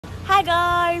Hi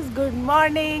guys, good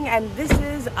morning, and this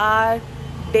is our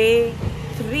day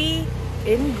 3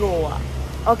 in Goa.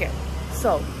 Okay,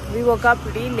 so we woke up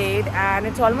pretty late and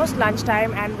it's almost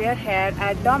lunchtime and we are here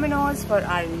at Domino's for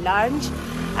our lunch.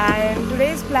 And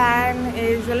today's plan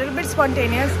is a little bit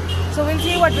spontaneous, so we'll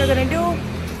see what we're gonna do.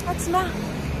 What's my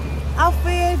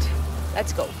outfit?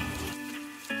 Let's go.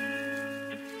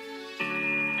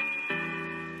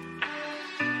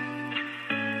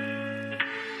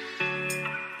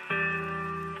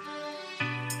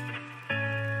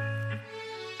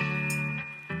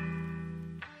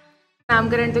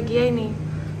 नामकरण तो किया ही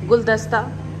नहीं, गुलदस्ता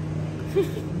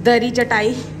दरी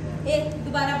चटाई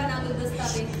दोबारा बना गुलदस्ता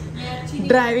पे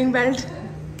ड्राइविंग बेल्ट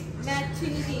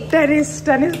टेनिस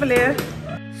प्लेयर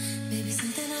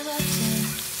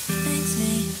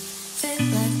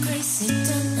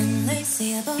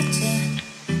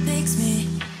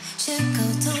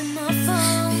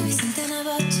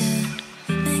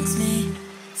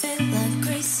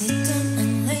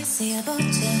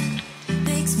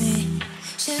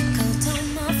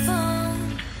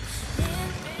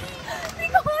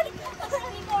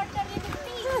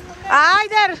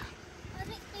इधर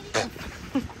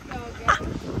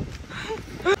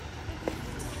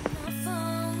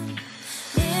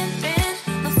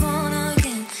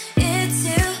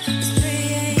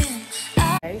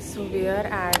So we are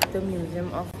at the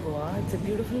Museum of Goa. It's a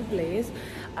beautiful place.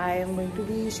 I am going to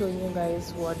be showing you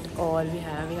guys what all we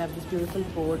have. We have this beautiful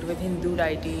fort with Hindu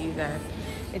deities and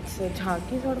it's a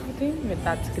jhanki sort of a thing, but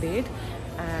that's great.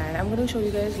 And I'm going to show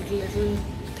you guys little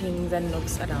things and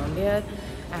nooks around here.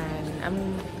 And I'm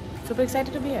super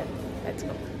excited to be here. Let's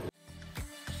go.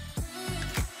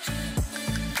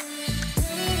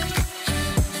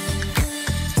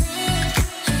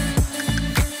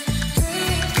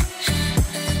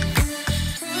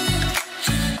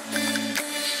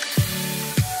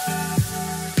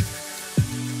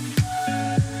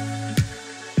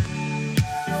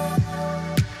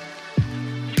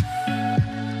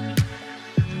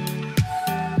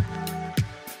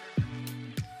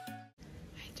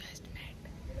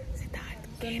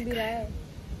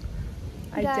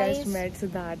 I just met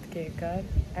Siddharth Kekar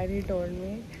and he told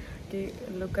me कि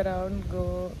look around,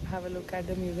 go have a look at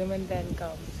the museum and then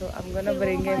come. So I'm gonna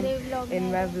bring him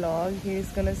in my vlog. He's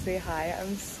gonna say hi.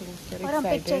 I'm super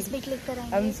excited.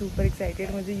 I'm super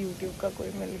excited. मुझे YouTube का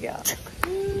कोई मिल गया.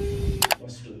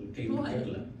 Hostel came to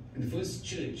Kerala, and the first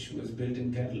church was built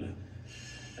in Kerala.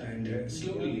 And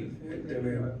slowly there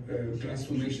were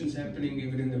transformations happening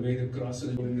even in the way the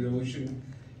crosses go into the ocean.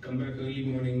 Come back early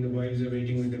morning, the wives are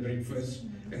waiting with the breakfast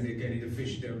and they carry the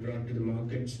fish they are brought to the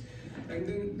markets. And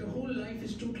then the whole life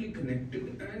is totally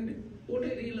connected. And what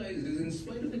I realized is, in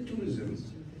spite of the tourism,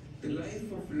 the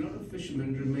life of a lot of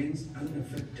fishermen remains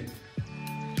unaffected.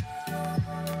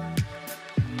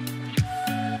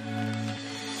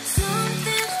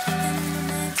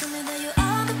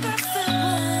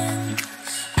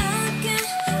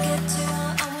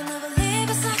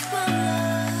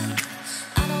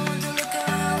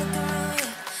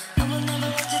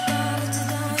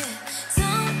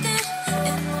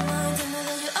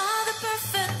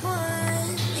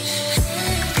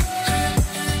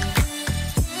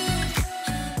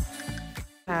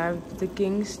 The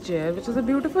king's chair, which is a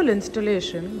beautiful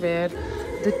installation where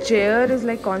the chair is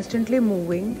like constantly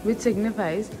moving, which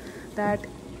signifies that,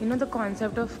 you know, the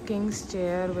concept of king's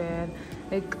chair where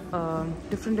like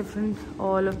different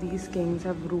all of these kings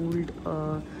have ruled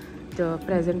the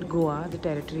present Goa, the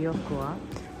territory of Goa.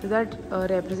 So that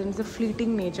represents the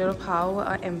fleeting nature of how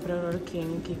an emperor or a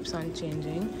king keeps on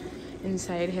changing.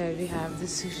 Inside here we have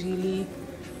this really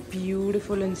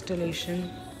beautiful installation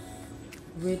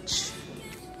which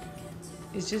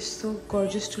is just so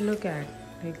gorgeous to look at.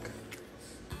 Like,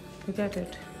 look at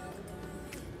it.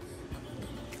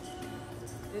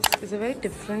 This is a very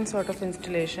different sort of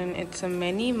installation. It's a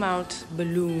many mouth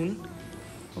balloon,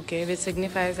 okay, which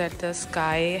signifies that the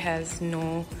sky has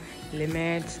no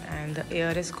limits and the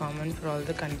air is common for all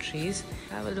the countries.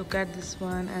 Have a look at this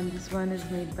one, and this one is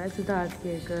made by Siddharth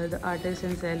Kekar, the artist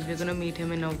himself. We're gonna meet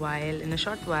him in a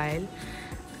short while.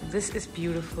 This is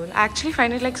beautiful. I actually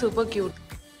find it like super cute.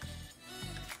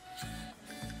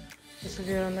 So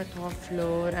we are on the top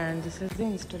floor and this is the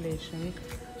installation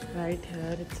right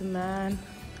here. It's a man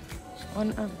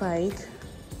on a bike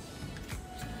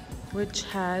which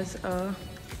has a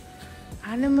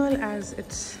animal as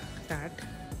its cat.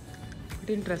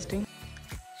 Pretty interesting.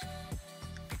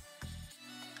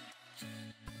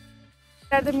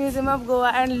 At the Museum of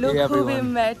Goa and look who we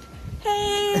met.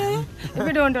 Hey! If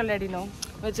you don't already know.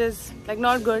 which is like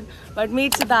not good. But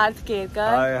meet Siddharth Kerkar.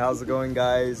 Hi, how's it going,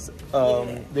 guys?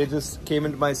 They just came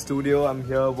into my studio. I'm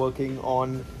here working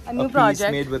on a new piece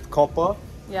project made with copper.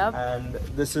 Yep. And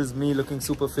this is me looking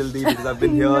super filthy because I've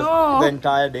been here the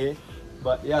entire day.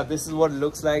 But yeah, this is what it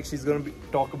looks like. She's going to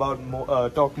talk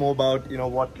more about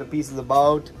what the piece is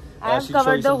about. I've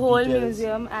covered the whole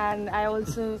museum, and I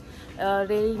also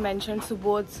really mentioned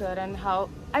Subodh sir and how,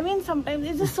 I mean, sometimes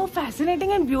it's just so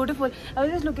fascinating and beautiful. I was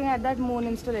just looking at that moon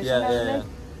installation. I was like,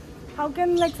 how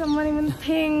can like someone even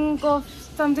think of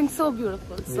something so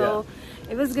beautiful? So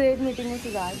it was great meeting you,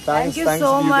 Siddharth. Thank you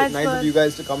so much. Nice of you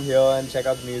guys to come here and check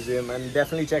out the museum, and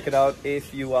definitely check it out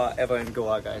if you are ever in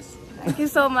Goa, guys. Thank you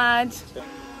so much.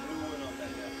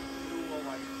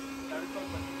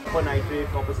 Copper nitrate,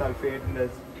 copper sulfate, and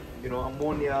there's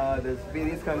ammonia, there's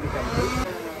various kinds of chemicals.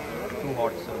 Too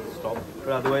hot, so stop.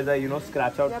 But otherwise I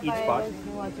scratch out each part. I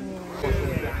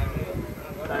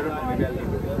don't know, maybe I'll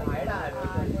leave it.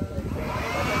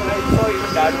 I saw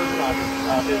even Dad was an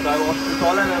artist. It's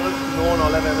all I've ever known,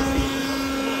 all I've ever seen.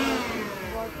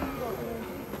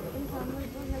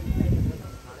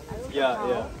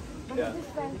 Yeah.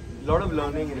 A lot of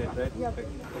learning in it, right? Yep.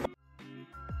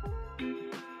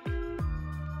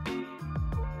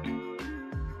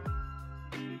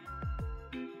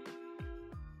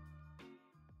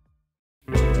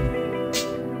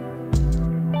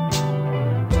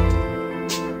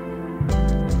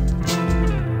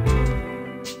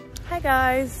 Hi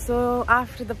guys, so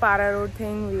after the Para Road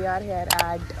thing, we are here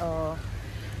at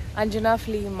Anjuna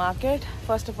flea market.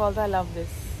 First of all, I love this.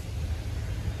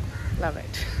 Love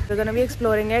it. We're gonna be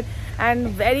exploring it, and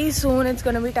very soon it's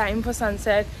gonna be time for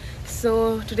sunset.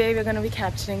 So today we're gonna be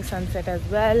capturing sunset as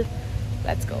well.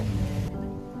 Let's go.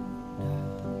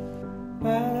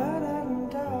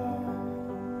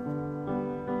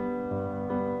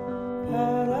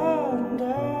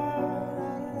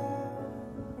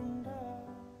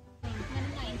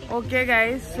 Okay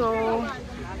guys, so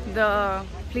the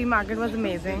flea market was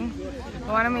amazing.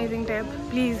 One amazing tip,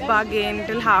 please bargain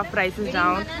till half price is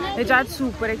down. They charge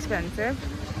super expensive.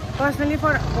 Personally,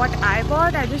 for what I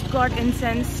bought, I just got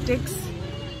incense sticks,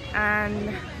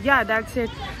 and yeah, that's it.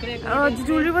 The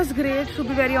jewelry was great, to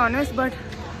be very honest, but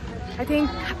I think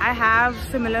I have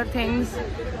similar things,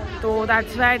 so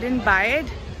that's why I didn't buy it.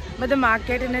 But the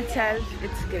market in itself,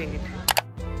 it's great.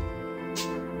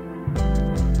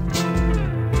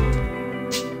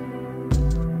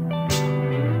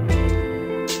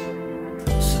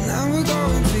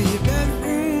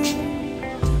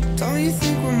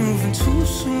 Too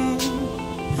soon.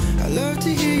 I love to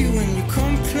hear you when you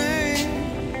complain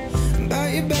about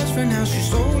your best friend, how she's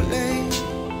so late.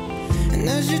 And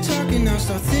as you're talking, I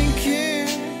start thinking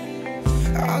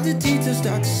all the details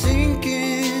start to sink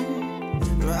in.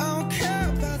 I don't care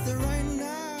about the right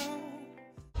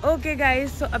now. Okay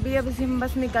guys, so abhi hum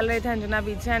bas nikal rahe the Anjuna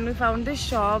beach se, and we found this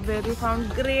shop where we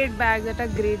found great bags at a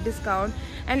great discount,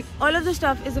 and all of the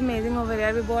stuff is amazing over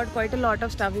here. We bought quite a lot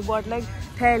of stuff. We bought like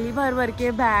थैली भर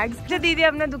के bags. अच्छा दीदी,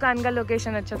 अपने दुकान का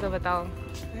location अच्छा तो बताओ.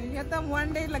 ये तो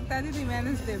one day लगता है दीदी,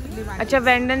 वेडनेसडे फ्ली मार्केट. अच्छा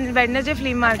वेडनेसडे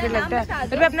फ्ली मार्केट लगता है.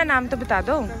 फिर अपना नाम तो बता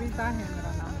दो. कविता है मेरा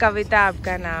नाम. कविता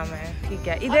आपका नाम है, ठीक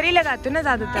है. इधर ही लगाते हो ना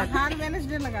ज्यादातर? हाँ,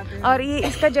 वेडनेसडे लगाते हैं. और ये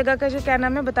इसका जगह का जो क्या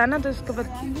नाम है बताना तो इसको.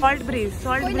 सॉल्ट ब्रीज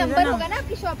कोई नंबर होगा ना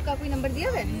आपकी शॉप का? कोई नंबर दिया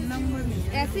हुआ है?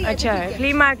 नंबर ऐसे ही. अच्छा है,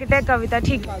 फ्ली मार्केट है कविता,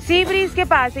 ठीक. सी ब्रीज के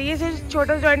पास है, ये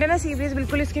छोटा जॉइंट है ना, सी ब्रीज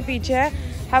बिल्कुल इसके पीछे है.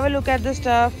 Have a look at the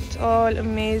stuff. It's all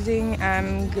amazing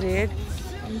and great.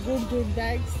 Good jute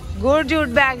bags. Good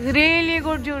jute bags. Really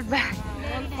good jute bags.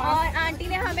 और आंटी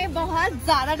ने हमें बहुत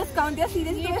ज्यादा डिस्काउंट दिया.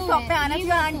 सीरियसली हमें शॉप पे आना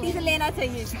चाहिए और आंटी से लेना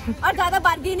चाहिए, और ज्यादा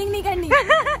बार्गेनिंग नहीं करनी.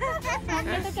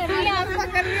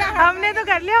 हमने तो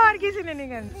कर लिया और किसी ने नहीं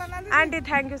करना. Aunty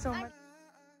thank you so much.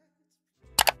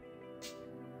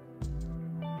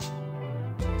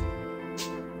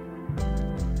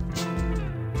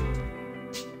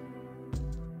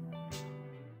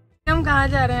 हम कहाँ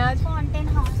जा रहे हैं आज? Fontaine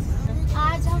house.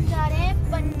 आज हम जा रहे हैं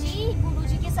पंजी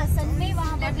गुरुजी के सत्संग में.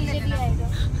 वहाँ पर डीजे भी आएगा.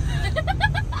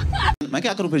 मैं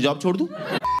क्या करूँ फिर, जॉब छोड़ दूँ?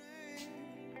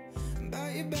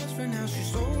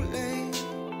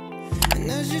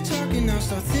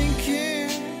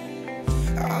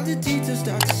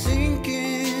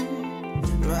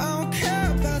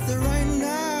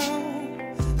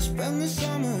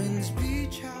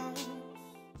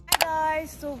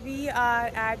 So we are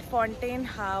at Fontain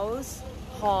House.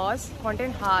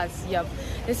 Yep.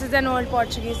 This is an old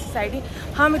Portuguese society.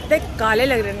 हम इतने काले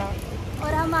लग रहे ना.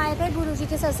 और हम आए थे गुरुजी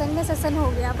के सत्संग में. सत्संग हो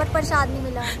गया पर प्रसाद नहीं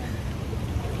मिला.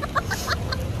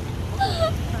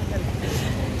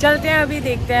 चलते हैं, अभी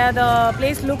देखते हैं. The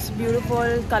place looks beautiful,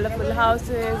 colorful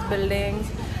houses, buildings.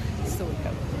 So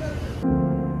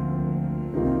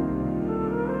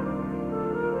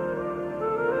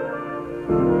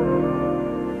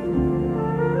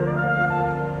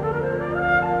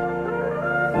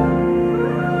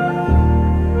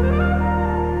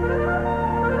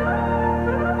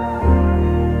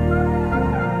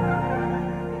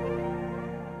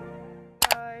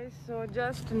So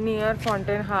just near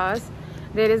Fontain House,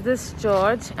 there is this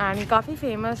church and काफ़ी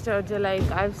famous church है.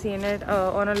 Like I've seen it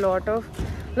on a lot of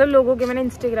मतलब लोगों के मैंने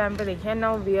Instagram पे देखे हैं.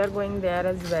 Now we are going there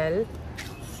as well.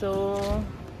 So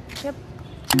yep.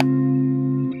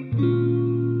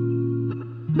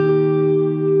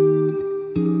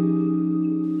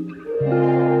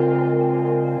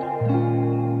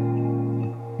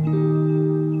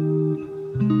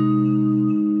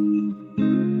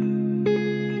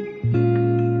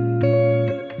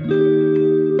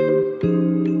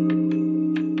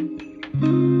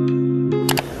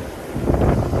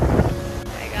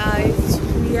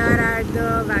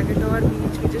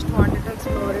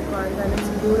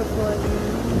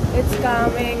 It's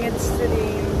calming, it's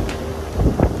serene.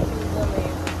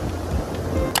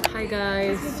 Hi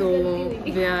guys, so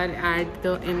we are at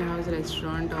the in-house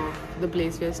restaurant of the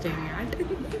place we are staying at.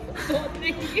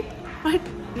 But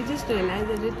we just realized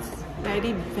that it's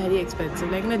very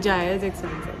expensive, like najaयज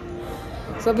expensive.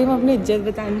 So अभी हम अपनी इज्जत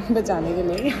बचाने के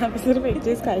लिए यहाँ पे सिर्फ एक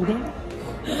चीज़ खाएंगे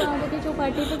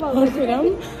और फिर हम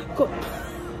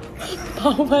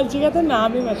पाव भाजी का तो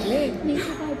नाम ही मत ले.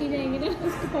 चौपाटी जाएंगे ना,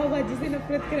 उसको पाव भाजी से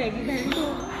नफरत करेगी बहन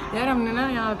को. यार हमने ना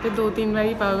यहाँ पे 2-3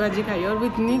 बार पाव भाजी खाई और वो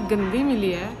इतनी गंदी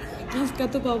मिली है कि उसका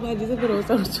तो पाव भाजी से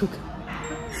भरोसा उठ चुका.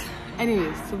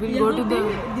 Anyways, so we'll go to the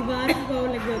दीवार पे पाव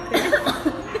लगे होते हैं.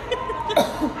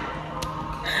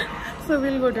 So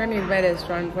we'll go to a nearby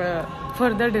restaurant for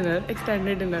the dinner,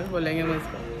 extended dinner बोलेंगे हम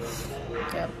उसको.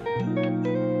 Yeah.